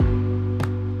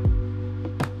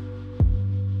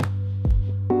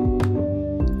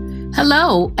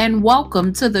Hello, and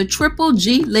welcome to the Triple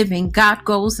G Living God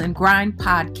Goals and Grind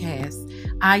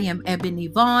podcast. I am Ebony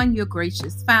Vaughn, your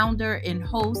gracious founder and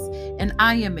host, and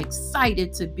I am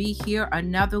excited to be here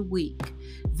another week.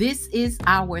 This is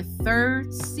our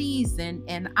third season,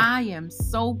 and I am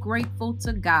so grateful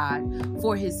to God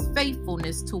for his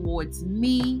faithfulness towards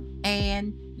me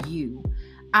and you.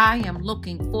 I am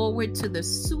looking forward to the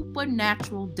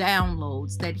supernatural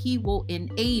downloads that he will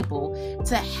enable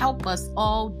to help us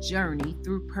all journey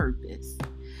through purpose.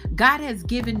 God has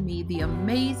given me the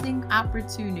amazing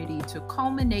opportunity to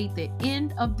culminate the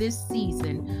end of this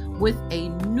season with a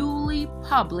newly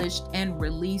published and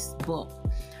released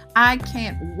book. I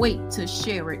can't wait to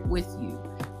share it with you.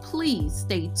 Please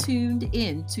stay tuned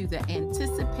in to the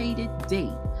anticipated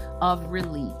date of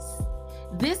release.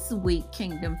 This week,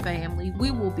 Kingdom Family,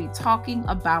 we will be talking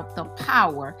about the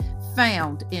power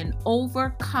found in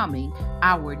overcoming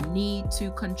our need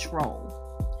to control.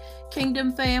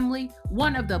 Kingdom Family,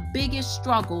 one of the biggest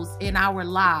struggles in our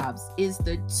lives is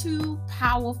the two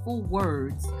powerful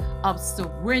words of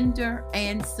surrender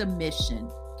and submission.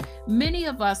 Many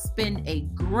of us spend a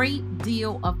great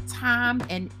deal of time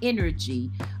and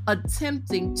energy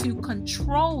attempting to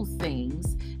control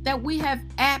things that we have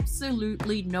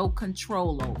absolutely no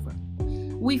control over.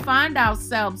 We find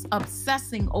ourselves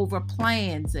obsessing over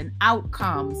plans and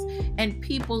outcomes and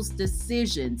people's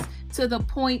decisions to the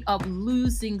point of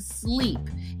losing sleep,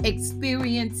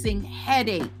 experiencing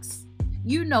headaches.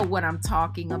 You know what I'm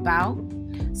talking about.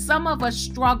 Some of us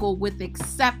struggle with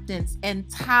acceptance and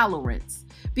tolerance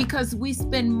because we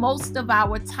spend most of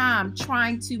our time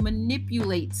trying to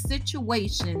manipulate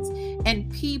situations and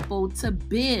people to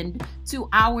bend to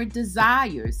our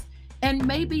desires, and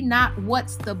maybe not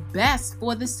what's the best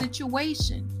for the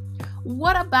situation.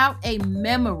 What about a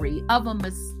memory of a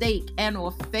mistake and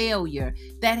or failure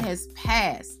that has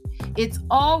passed? It's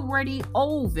already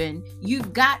over.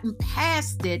 You've gotten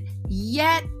past it,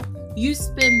 yet you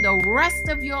spend the rest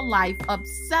of your life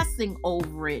obsessing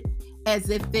over it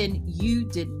as if you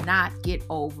did not get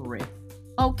over it.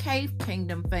 Okay,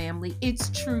 Kingdom Family, it's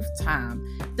truth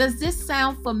time. Does this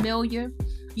sound familiar?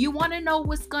 You want to know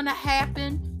what's going to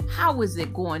happen? How is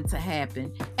it going to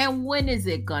happen? And when is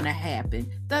it going to happen?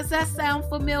 Does that sound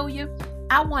familiar?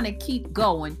 I want to keep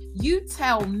going. You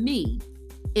tell me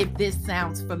if this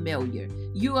sounds familiar.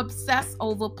 You obsess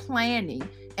over planning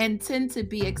and tend to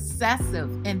be excessive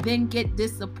and then get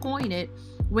disappointed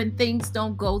when things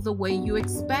don't go the way you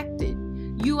expected.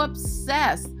 You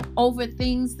obsess over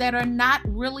things that are not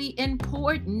really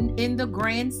important in the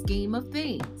grand scheme of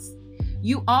things.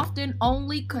 You often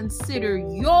only consider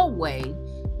your way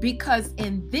because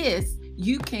in this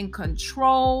you can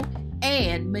control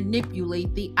and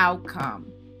manipulate the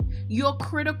outcome. You're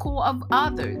critical of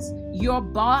others. You're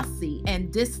bossy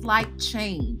and dislike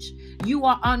change. You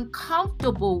are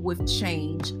uncomfortable with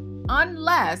change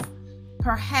unless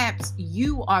perhaps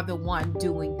you are the one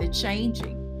doing the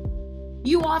changing.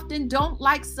 You often don't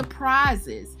like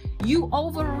surprises. You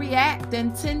overreact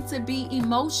and tend to be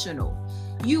emotional.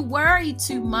 You worry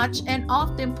too much and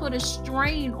often put a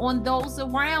strain on those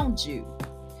around you.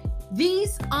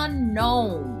 These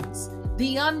unknowns,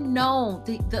 the unknown,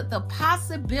 the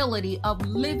possibility of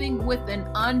living with an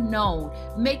unknown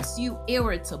makes you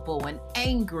irritable and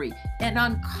angry and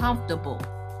uncomfortable.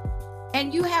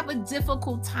 And you have a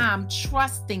difficult time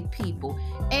trusting people,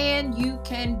 and you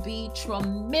can be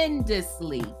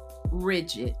tremendously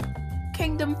rigid.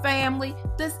 Kingdom Family,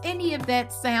 does any of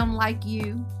that sound like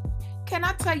you? Can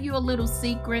I tell you a little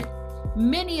secret?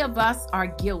 Many of us are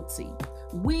guilty.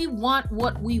 We want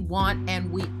what we want, and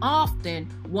we often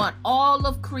want all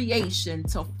of creation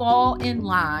to fall in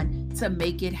line to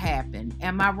make it happen.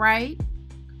 Am I right?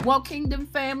 Well, Kingdom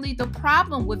Family, the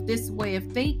problem with this way of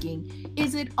thinking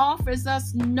is it offers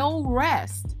us no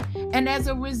rest. And as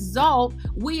a result,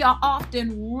 we are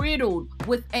often riddled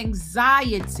with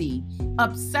anxiety,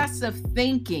 obsessive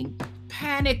thinking,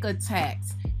 panic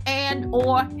attacks, and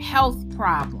or health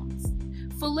problems.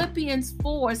 Philippians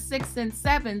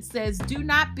 4:6-7 says, "Do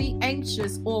not be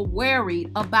anxious or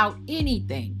worried about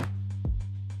anything,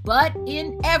 but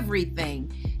in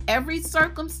everything, every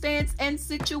circumstance and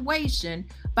situation,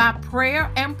 by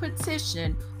prayer and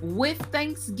petition, with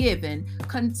thanksgiving,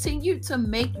 continue to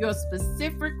make your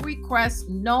specific requests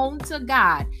known to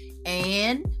God,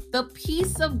 and the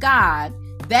peace of God,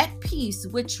 that peace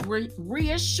which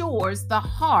reassures the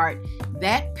heart,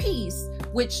 that peace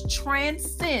which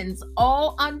transcends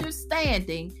all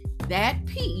understanding, that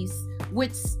peace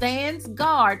which stands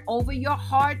guard over your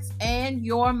hearts and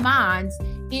your minds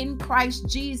in Christ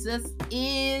Jesus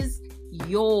is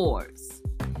yours."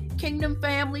 Kingdom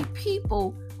Family,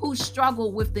 people who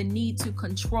struggle with the need to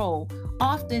control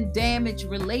often damage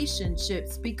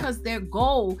relationships because their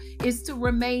goal is to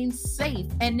remain safe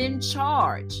and in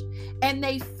charge, and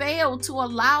they fail to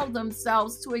allow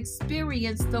themselves to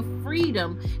experience the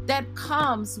freedom that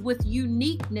comes with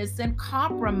uniqueness and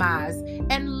compromise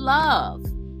and love.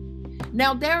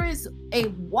 Now, there is a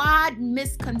wide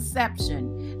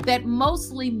misconception that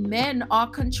mostly men are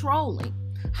controlling.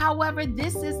 However,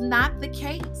 this is not the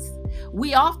case.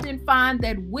 We often find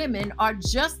that women are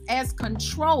just as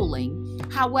controlling.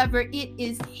 However, it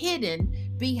is hidden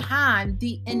behind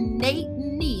the innate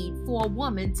need for a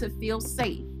woman to feel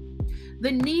safe.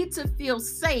 The need to feel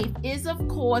safe is, of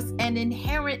course, an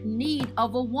inherent need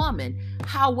of a woman.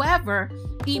 However,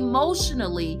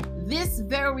 emotionally, this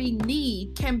very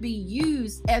need can be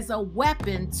used as a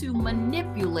weapon to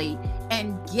manipulate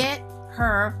and get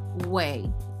her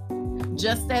way.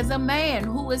 Just as a man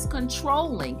who is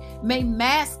controlling may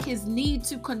mask his need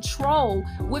to control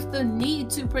with the need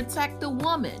to protect the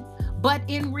woman, but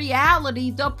in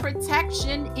reality, the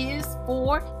protection is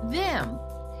for them.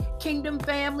 Kingdom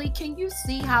family, can you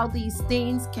see how these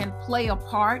things can play a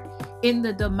part in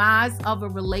the demise of a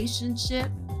relationship?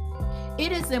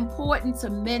 It is important to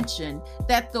mention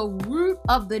that the root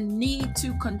of the need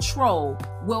to control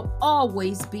will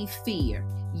always be fear.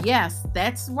 Yes,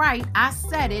 that's right. I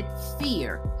said it,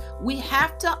 fear. We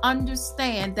have to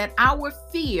understand that our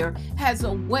fear has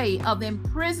a way of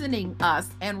imprisoning us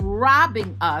and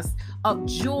robbing us of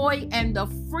joy and the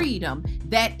freedom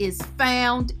that is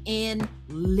found in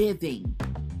living.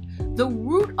 The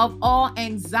root of all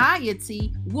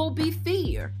anxiety will be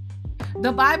fear.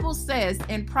 The Bible says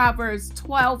in Proverbs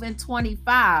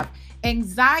 12:25,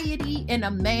 anxiety in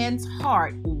a man's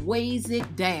heart weighs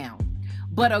it down,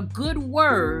 but a good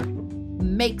word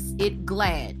makes it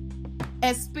glad.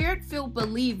 As spirit-filled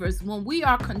believers, when we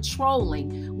are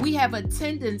controlling, we have a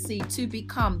tendency to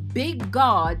become big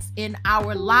gods in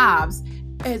our lives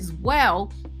as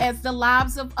well as the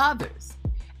lives of others.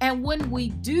 And when we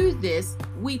do this,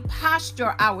 we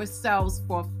posture ourselves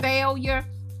for failure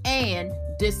and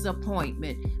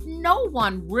disappointment. No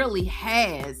one really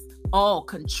has all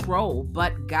control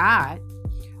but God.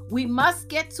 We must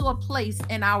get to a place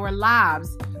in our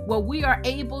lives where we are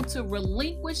able to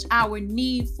relinquish our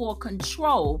need for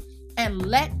control and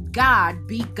let God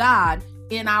be God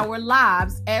in our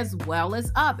lives as well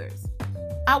as others.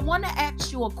 I want to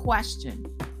ask you a question.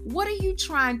 What are you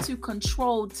trying to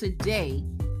control today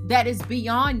that is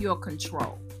beyond your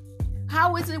control?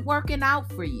 How is it working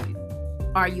out for you?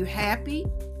 Are you happy?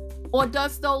 Or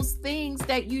does those things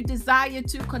that you desire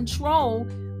to control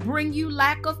bring you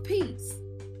lack of peace?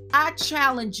 I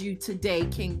challenge you today,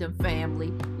 Kingdom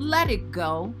family, let it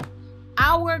go.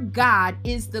 Our God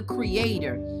is the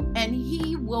creator, and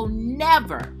he will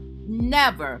never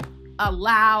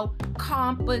allow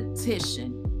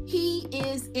competition. He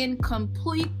is in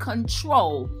complete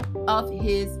control of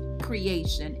his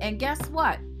creation. And guess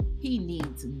what? He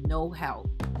needs no help.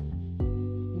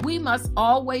 We must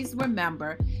always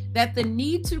remember that the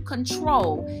need to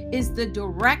control is the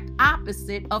direct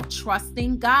opposite of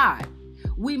trusting God.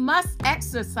 We must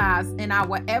exercise in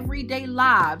our everyday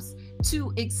lives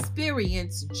to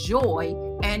experience joy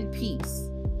and peace.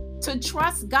 To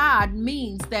trust God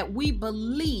means that we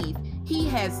believe he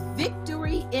has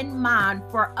victory in mind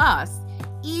for us,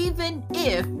 even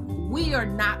if we are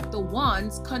not the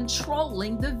ones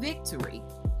controlling the victory.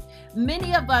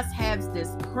 Many of us have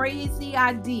this crazy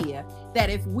idea that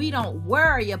if we don't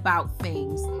worry about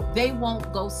things, they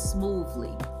won't go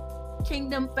smoothly.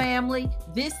 Kingdom family,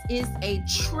 this is a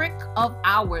trick of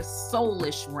our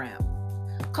soulish realm.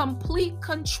 Complete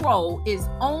control is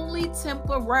only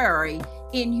temporary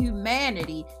in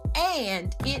humanity,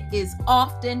 and it is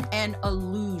often an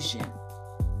illusion.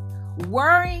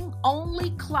 Worrying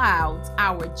only clouds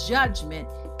our judgment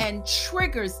and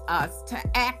triggers us to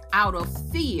act out of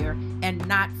fear and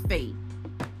not faith.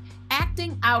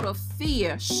 Acting out of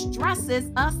fear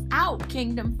stresses us out,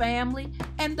 Kingdom family,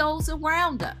 and those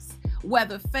around us,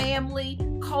 whether family,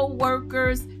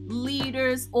 co-workers,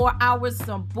 leaders, or our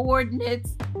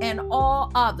subordinates and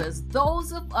all others.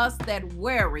 Those of us that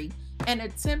worry and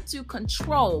attempt to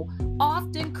control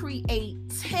often create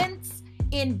tense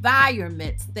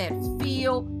environments that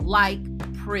feel like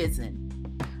prison.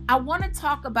 I want to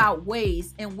talk about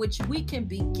ways in which we can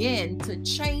begin to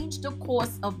change the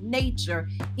course of nature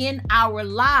in our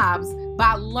lives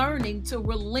by learning to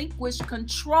relinquish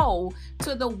control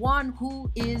to the one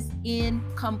who is in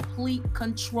complete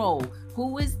control.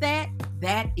 Who is that?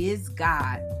 That is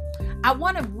God. I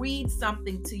want to read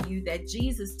something to you that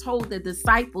Jesus told the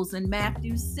disciples in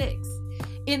Matthew 6.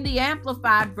 In the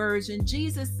Amplified Version,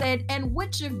 Jesus said, "And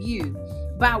which of you,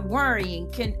 by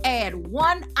worrying, can add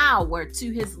 1 hour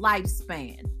to his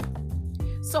lifespan?"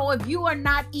 So if you are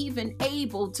not even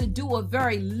able to do a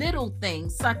very little thing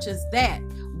such as that,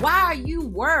 why are you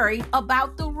worried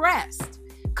about the rest?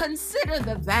 Consider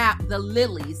the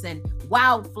lilies and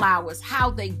wildflowers, how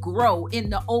they grow in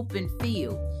the open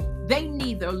field. They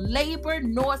neither labor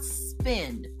nor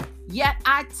spin. Yet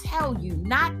I tell you,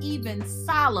 not even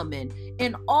Solomon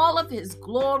in all of his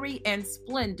glory and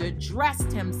splendor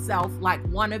dressed himself like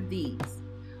one of these.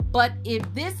 But if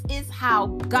this is how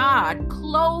God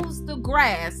clothes the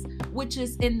grass, which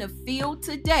is in the field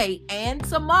today and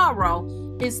tomorrow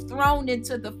is thrown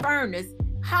into the furnace,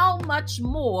 how much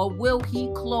more will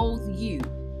he clothe you,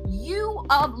 you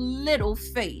of little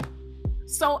faith?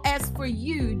 So as for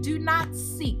you, do not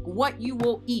seek what you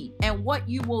will eat and what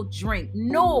you will drink,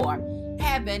 nor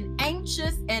have an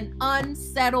anxious and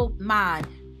unsettled mind.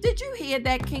 Did you hear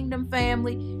that, Kingdom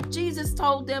family? Jesus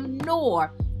told them,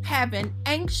 nor have an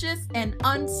anxious and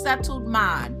unsettled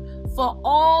mind. For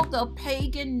all the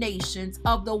pagan nations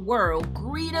of the world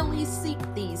greedily seek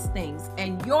these things,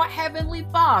 and your heavenly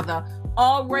Father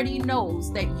already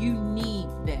knows that you need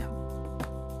them.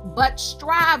 But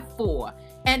strive for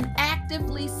and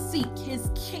actively seek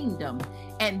his kingdom,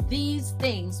 and these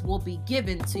things will be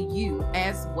given to you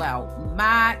as well.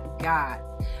 My God,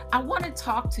 I want to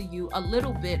talk to you a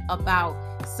little bit about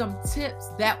some tips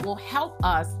that will help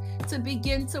us to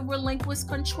begin to relinquish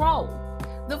control.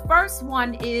 The first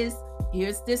one is,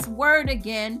 here's this word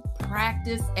again,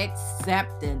 practice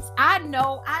acceptance. I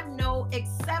know,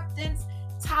 acceptance,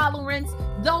 tolerance,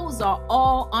 those are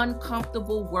all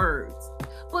uncomfortable words.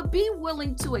 But be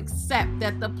willing to accept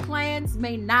that the plans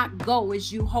may not go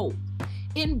as you hope.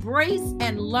 Embrace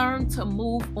and learn to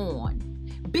move on.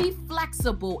 Be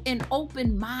flexible and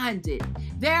open-minded.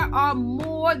 There are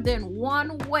more than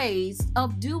one ways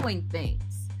of doing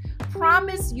things.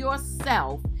 Promise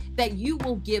yourself that you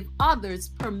will give others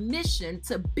permission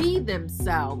to be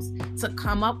themselves, to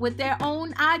come up with their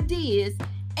own ideas,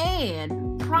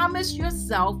 and promise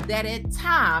yourself that at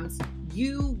times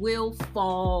you will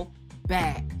fall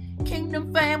back.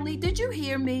 Kingdom family, did you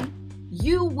hear me?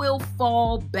 You will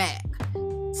fall back.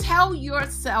 Tell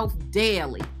yourself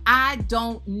daily, I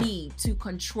don't need to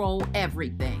control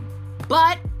everything,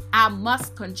 but I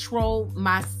must control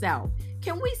myself.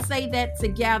 Can we say that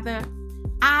together?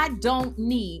 I don't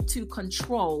need to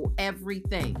control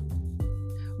everything.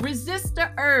 Resist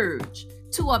the urge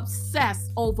to obsess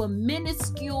over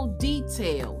minuscule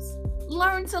details.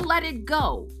 Learn to let it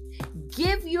go.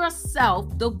 Give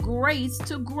yourself the grace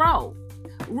to grow.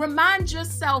 Remind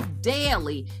yourself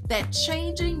daily that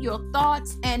changing your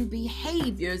thoughts and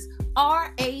behaviors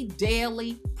are a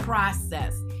daily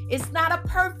process. It's not a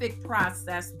perfect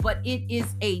process, but it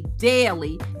is a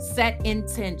daily set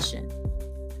intention.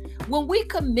 When we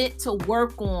commit to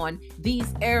work on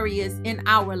these areas in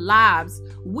our lives,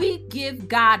 we give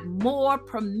God more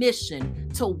permission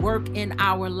to work in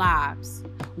our lives.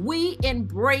 We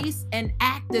embrace and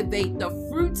activate the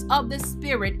fruits of the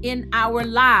Spirit in our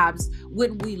lives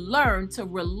when we learn to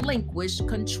relinquish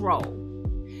control.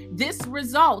 This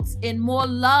results in more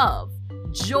love,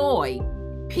 joy,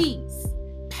 peace,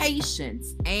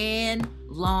 patience, and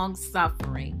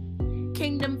long-suffering.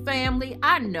 Kingdom family,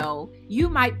 I know you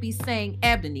might be saying,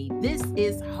 Ebony, this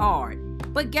is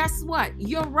hard. But guess what?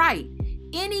 You're right.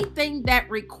 Anything that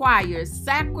requires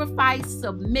sacrifice,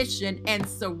 submission, and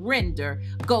surrender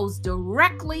goes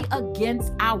directly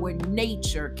against our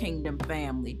nature, Kingdom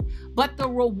family. But the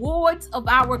rewards of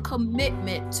our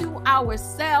commitment to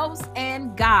ourselves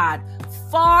and God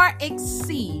far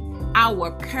exceed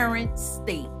our current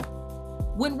state.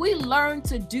 When we learn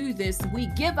to do this, we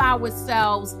give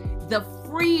ourselves the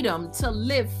freedom to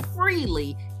live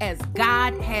freely as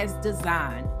God has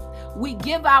designed. We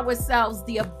give ourselves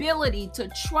the ability to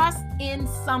trust in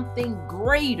something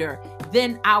greater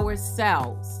than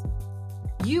ourselves.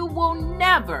 You will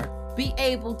never be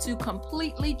able to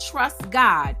completely trust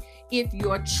God if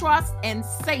your trust and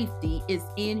safety is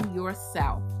in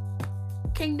yourself.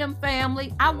 Kingdom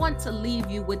family, I want to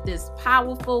leave you with this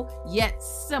powerful yet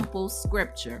simple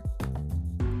scripture.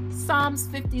 Psalms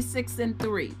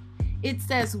 56:3. It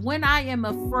says, when I am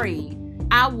afraid,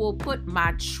 I will put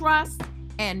my trust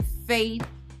and faith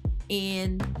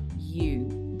in you.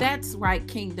 That's right,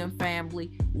 Kingdom family.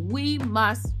 We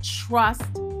must trust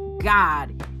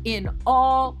God in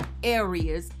all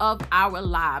areas of our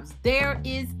lives. There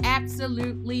is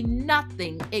absolutely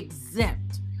nothing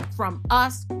exempt from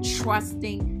us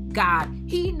trusting God.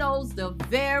 He knows the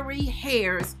very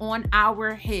hairs on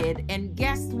our head. And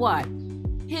guess what?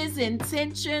 His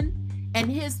intention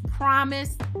And his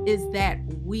promise is that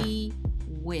we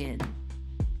win.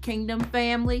 Kingdom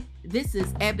family, this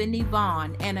is Ebony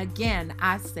Vaughn. And again,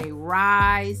 I say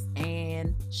rise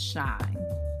and shine.